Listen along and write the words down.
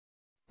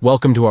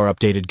Welcome to our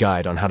updated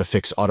guide on how to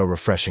fix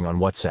auto-refreshing on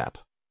WhatsApp.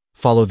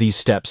 Follow these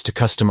steps to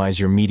customize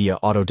your media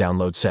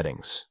auto-download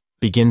settings.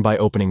 Begin by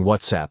opening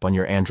WhatsApp on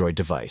your Android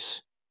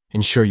device.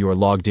 Ensure you are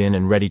logged in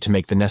and ready to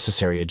make the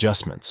necessary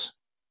adjustments.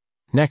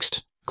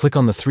 Next, click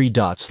on the three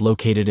dots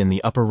located in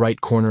the upper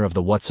right corner of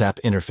the WhatsApp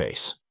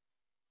interface.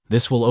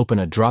 This will open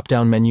a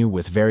drop-down menu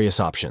with various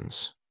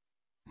options.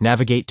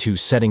 Navigate to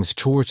Settings,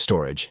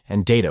 Storage,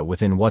 and Data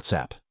within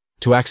WhatsApp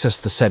to access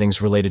the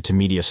settings related to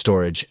media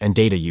storage and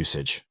data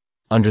usage.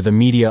 Under the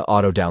Media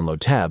Auto-Download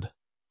tab,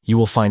 you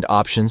will find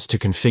options to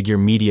configure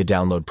media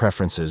download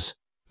preferences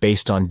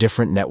based on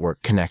different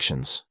network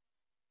connections.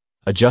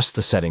 Adjust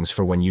the settings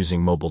for when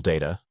using mobile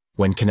data,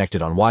 when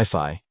connected on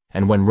Wi-Fi,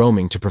 and when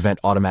roaming to prevent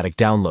automatic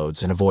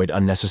downloads and avoid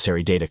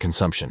unnecessary data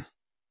consumption.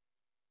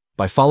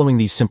 By following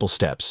these simple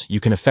steps, you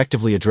can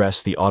effectively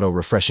address the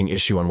auto-refreshing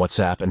issue on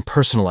WhatsApp and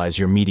personalize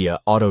your media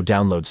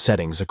auto-download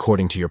settings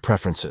according to your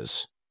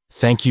preferences.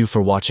 Thank you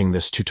for watching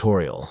this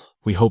tutorial.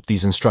 We hope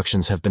these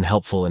instructions have been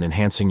helpful in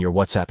enhancing your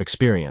WhatsApp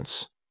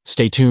experience.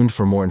 Stay tuned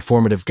for more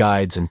informative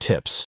guides and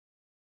tips.